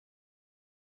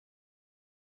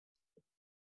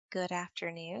Good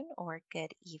afternoon or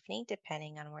good evening,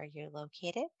 depending on where you're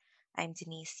located. I'm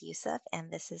Denise Youssef,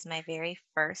 and this is my very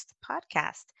first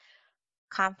podcast,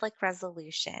 Conflict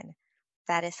Resolution.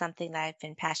 That is something that I've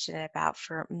been passionate about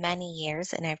for many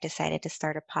years, and I've decided to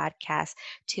start a podcast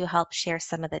to help share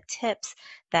some of the tips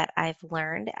that I've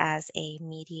learned as a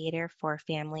mediator for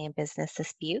family and business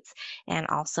disputes, and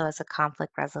also as a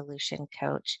conflict resolution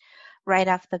coach. Right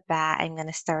off the bat, I'm going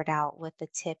to start out with the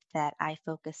tip that I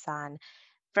focus on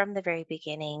from the very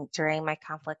beginning during my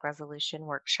conflict resolution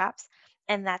workshops,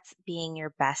 and that's being your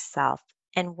best self.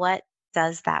 And what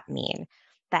does that mean?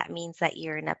 That means that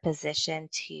you're in a position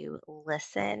to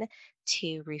listen,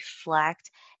 to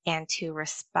reflect, and to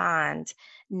respond,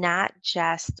 not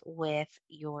just with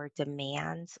your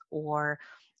demands or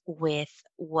with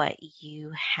what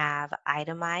you have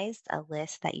itemized, a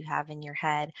list that you have in your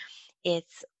head.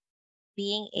 It's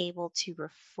being able to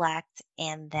reflect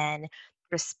and then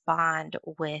respond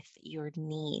with your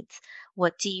needs.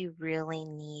 What do you really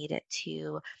need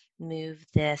to move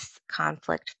this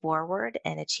conflict forward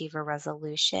and achieve a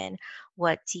resolution?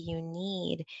 What do you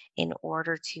need in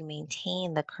order to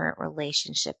maintain the current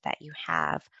relationship that you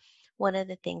have? One of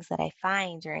the things that I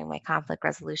find during my conflict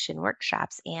resolution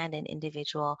workshops and in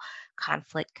individual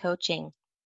conflict coaching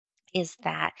is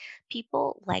that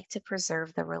people like to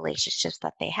preserve the relationships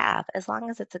that they have as long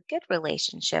as it's a good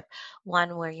relationship,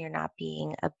 one where you're not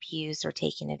being abused or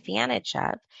taken advantage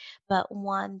of, but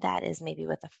one that is maybe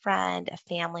with a friend, a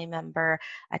family member,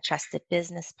 a trusted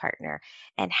business partner.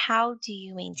 And how do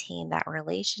you maintain that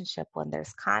relationship when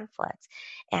there's conflict?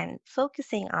 And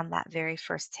focusing on that very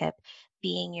first tip,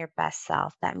 being your best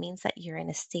self, that means that you're in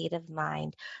a state of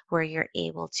mind where you're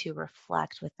able to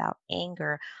reflect without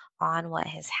anger on what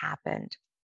has happened.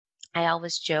 I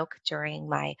always joke during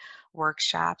my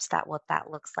workshops that what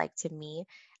that looks like to me,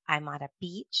 I'm on a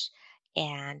beach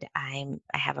and I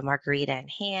have a margarita in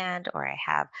hand or I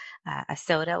have a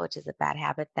soda, which is a bad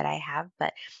habit that I have,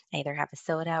 but I either have a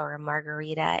soda or a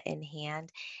margarita in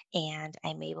hand, and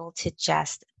I'm able to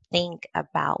just think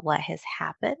about what has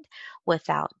happened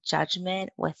without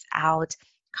judgment, without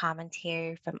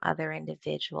commentary from other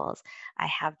individuals. I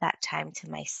have that time to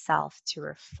myself to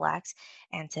reflect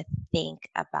and to think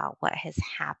about what has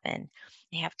happened.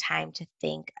 I have time to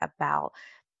think about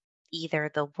either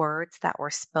the words that were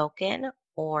spoken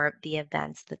or the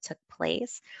events that took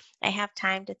place. I have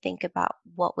time to think about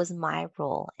what was my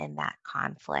role in that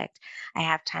conflict. I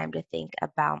have time to think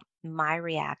about my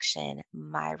reaction,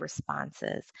 my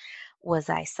responses. Was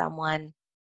I someone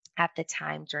at the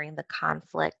time during the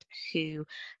conflict who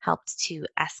helped to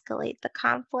escalate the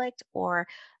conflict, or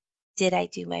did I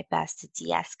do my best to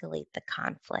de escalate the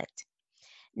conflict?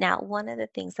 Now, one of the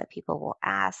things that people will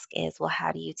ask is, well,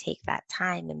 how do you take that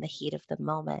time in the heat of the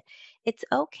moment? It's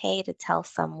okay to tell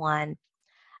someone,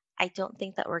 I don't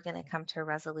think that we're going to come to a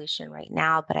resolution right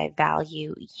now, but I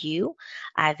value you.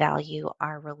 I value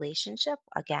our relationship.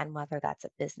 Again, whether that's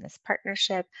a business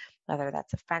partnership, whether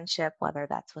that's a friendship, whether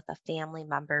that's with a family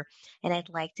member. And I'd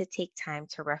like to take time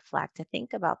to reflect, to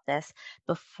think about this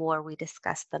before we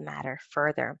discuss the matter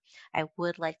further. I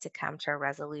would like to come to a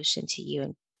resolution to you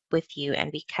and with you.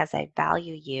 And because I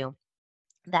value you,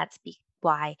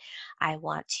 why I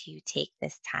want to take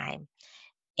this time.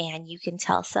 And you can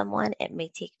tell someone it may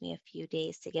take me a few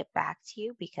days to get back to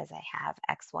you because I have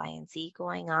X, Y, and Z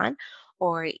going on.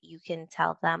 Or you can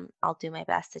tell them I'll do my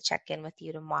best to check in with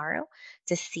you tomorrow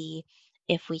to see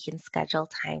if we can schedule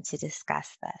time to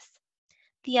discuss this.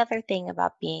 The other thing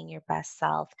about being your best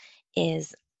self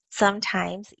is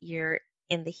sometimes you're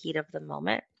in the heat of the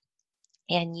moment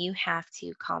and you have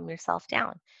to calm yourself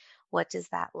down. What does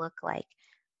that look like?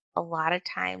 A lot of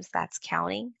times that's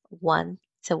counting 1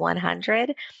 to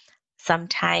 100.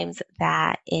 Sometimes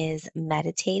that is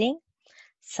meditating.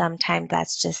 Sometimes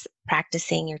that's just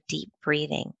practicing your deep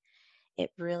breathing. It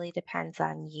really depends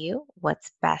on you,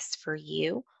 what's best for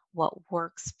you, what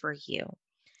works for you.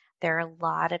 There are a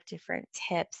lot of different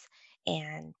tips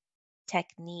and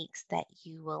techniques that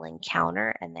you will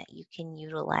encounter and that you can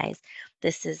utilize.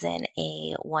 This isn't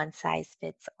a one size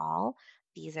fits all.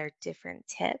 These are different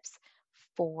tips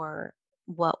for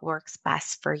what works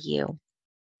best for you.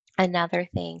 Another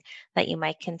thing that you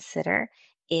might consider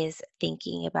is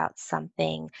thinking about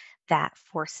something that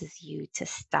forces you to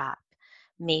stop.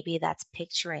 Maybe that's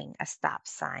picturing a stop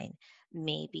sign.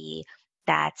 Maybe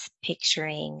that's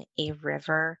picturing a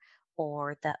river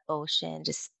or the ocean,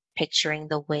 just picturing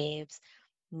the waves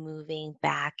moving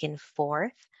back and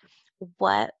forth.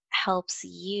 What helps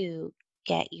you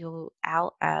get you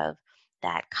out of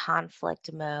that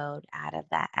conflict mode, out of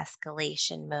that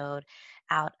escalation mode,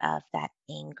 out of that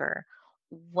anger?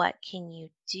 What can you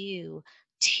do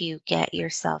to get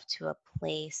yourself to a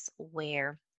place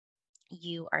where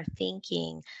you are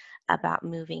thinking about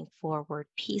moving forward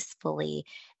peacefully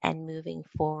and moving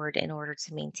forward in order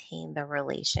to maintain the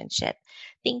relationship,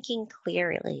 thinking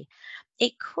clearly.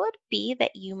 It could be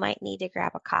that you might need to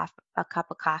grab a cup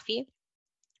of coffee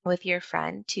with your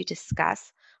friend to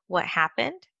discuss what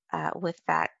happened with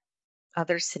that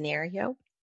other scenario.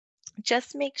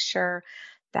 Just make sure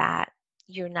that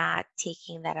you're not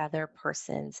taking that other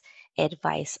person's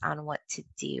advice on what to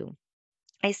do.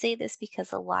 I say this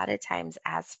because a lot of times,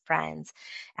 as friends,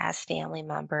 as family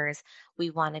members, we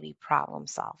want to be problem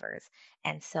solvers.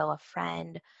 And so, a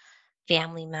friend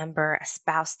family member, a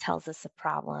spouse tells us a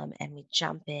problem, and we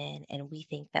jump in and we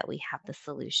think that we have the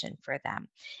solution for them.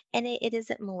 And it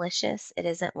isn't malicious, it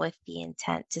isn't with the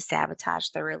intent to sabotage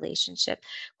the relationship.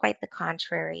 Quite the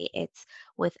contrary, it's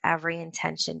with every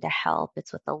intention to help,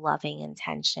 it's with a loving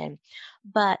intention.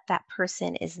 But that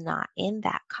person is not in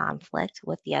that conflict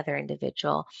with the other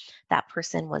individual. That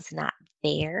person was not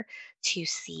there to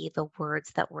see the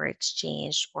words that were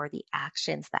exchanged or the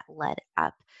actions that led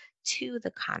up to the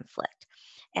conflict.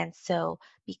 And so,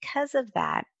 because of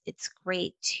that, it's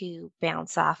great to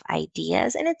bounce off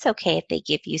ideas. And it's okay if they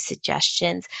give you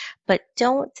suggestions, but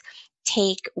don't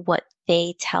take what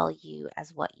they tell you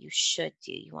as what you should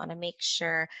do. You want to make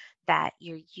sure that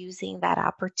you're using that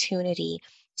opportunity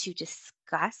to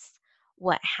discuss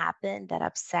what happened that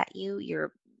upset you.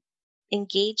 You're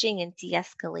engaging in de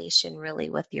escalation really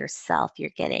with yourself. You're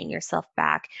getting yourself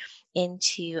back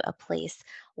into a place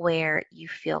where you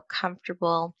feel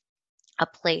comfortable, a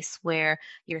place where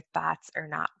your thoughts are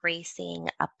not racing,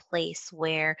 a place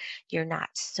where you're not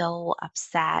so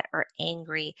upset or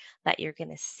angry that you're going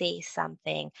to say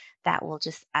something that will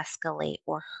just escalate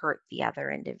or hurt the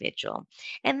other individual.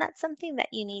 And that's something that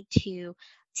you need to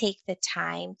take the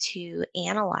time to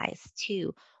analyze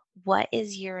too. What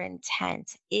is your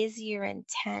intent? Is your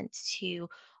intent to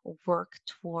work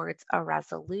towards a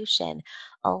resolution?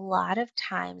 A lot of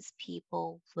times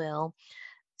people will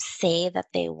say that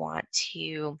they want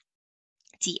to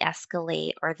de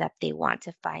escalate or that they want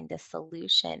to find a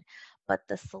solution, but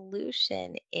the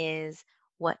solution is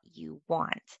what you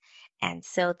want. And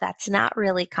so that's not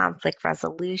really conflict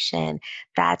resolution.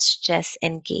 That's just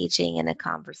engaging in a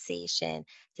conversation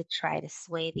to try to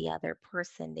sway the other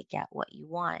person to get what you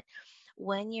want.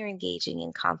 When you're engaging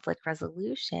in conflict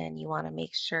resolution, you want to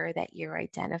make sure that you're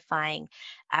identifying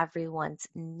everyone's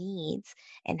needs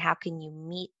and how can you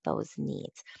meet those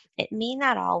needs. It may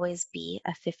not always be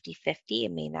a 50-50.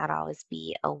 It may not always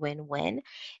be a win-win.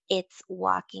 It's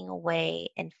walking away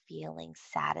and feeling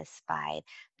satisfied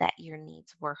that your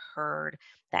needs were heard,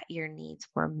 that your needs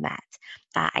were met.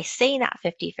 I say not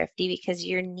 50-50 because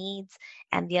your needs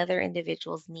and the other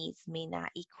individual's needs may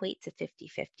not equate to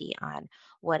 50-50 on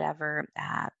whatever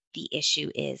the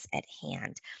issue is at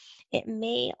hand. It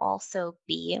may also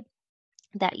be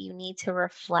that you need to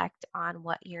reflect on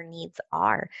what your needs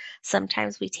are.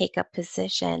 Sometimes we take a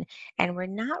position and we're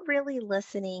not really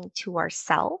listening to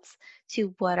ourselves,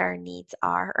 to what our needs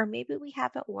are, or maybe we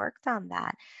haven't worked on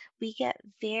that. We get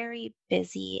very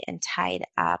busy and tied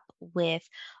up with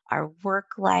our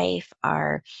work life,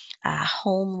 our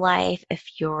home life.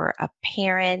 If you're a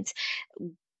parent,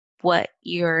 what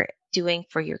you're doing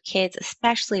for your kids,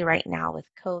 especially right now with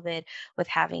COVID, with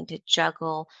having to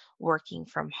juggle working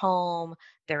from home,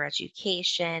 their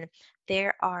education.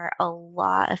 There are a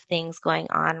lot of things going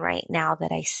on right now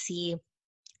that I see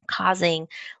causing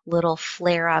little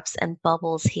flare ups and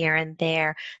bubbles here and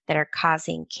there that are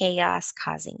causing chaos,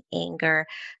 causing anger,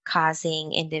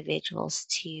 causing individuals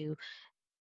to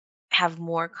have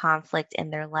more conflict in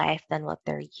their life than what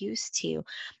they're used to.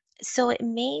 So it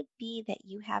may be that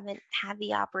you haven't had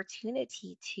the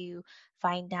opportunity to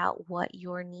find out what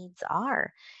your needs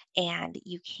are, and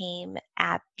you came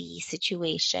at the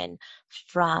situation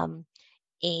from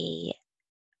a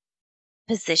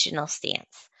positional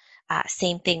stance.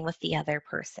 Same thing with the other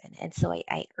person. And so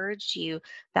I urge you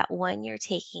that when you're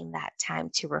taking that time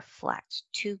to reflect,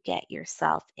 to get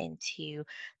yourself into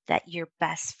that your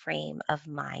best frame of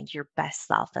mind, your best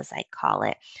self, as I call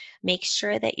it, make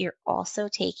sure that you're also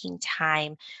taking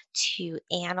time to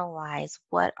analyze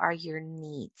what are your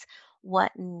needs,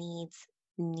 what needs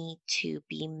need to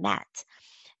be met.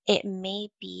 It may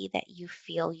be that you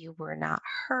feel you were not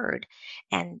heard,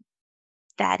 and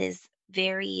that is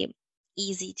very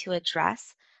easy to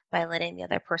address by letting the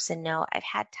other person know I've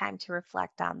had time to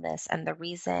reflect on this. And the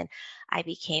reason I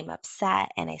became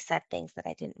upset and I said things that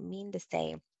I didn't mean to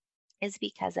say is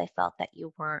because I felt that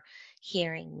you weren't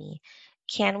hearing me.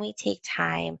 Can we take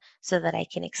time so that I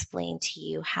can explain to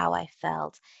you how I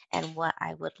felt and what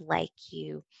I would like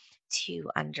you to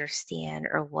understand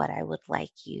or what I would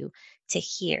like you to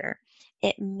hear?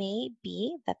 It may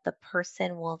be that the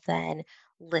person will then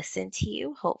listen to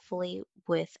you, hopefully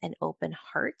with an open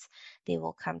heart. They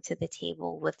will come to the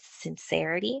table with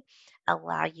sincerity,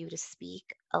 allow you to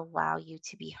speak, allow you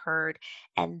to be heard,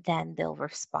 and then they'll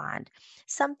respond.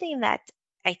 Something that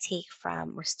I take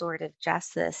from restorative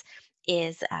justice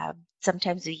is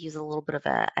sometimes we use a little bit of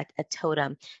a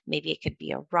totem. Maybe it could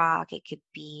be a rock, it could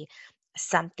be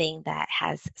something that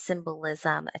has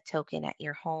symbolism, a token at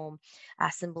your home,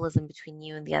 symbolism between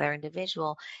you and the other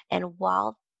individual. And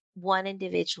while one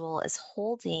individual is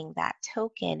holding that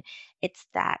token, it's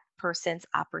that person's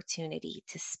opportunity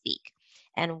to speak.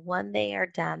 And when they are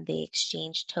done, they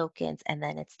exchange tokens, and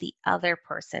then it's the other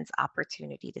person's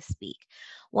opportunity to speak.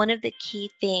 One of the key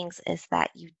things is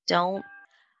that you don't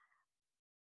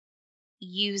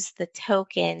use the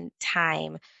token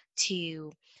time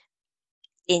to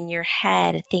in your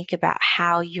head think about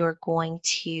how you're going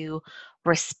to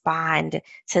respond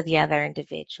to the other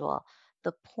individual.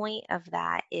 The point of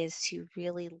that is to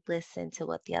really listen to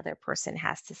what the other person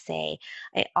has to say.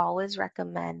 I always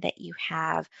recommend that you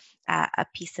have a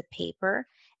piece of paper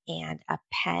and a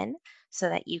pen so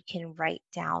that you can write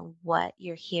down what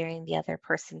you're hearing the other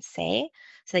person say,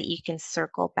 so that you can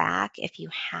circle back if you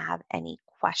have any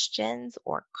questions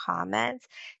or comments.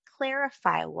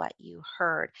 Clarify what you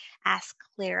heard, ask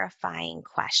clarifying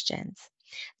questions.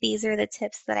 These are the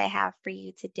tips that I have for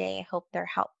you today. I hope they're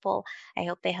helpful. I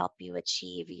hope they help you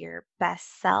achieve your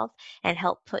best self and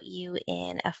help put you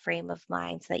in a frame of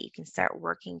mind so that you can start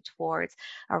working towards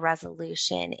a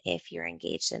resolution if you're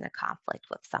engaged in a conflict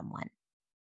with someone.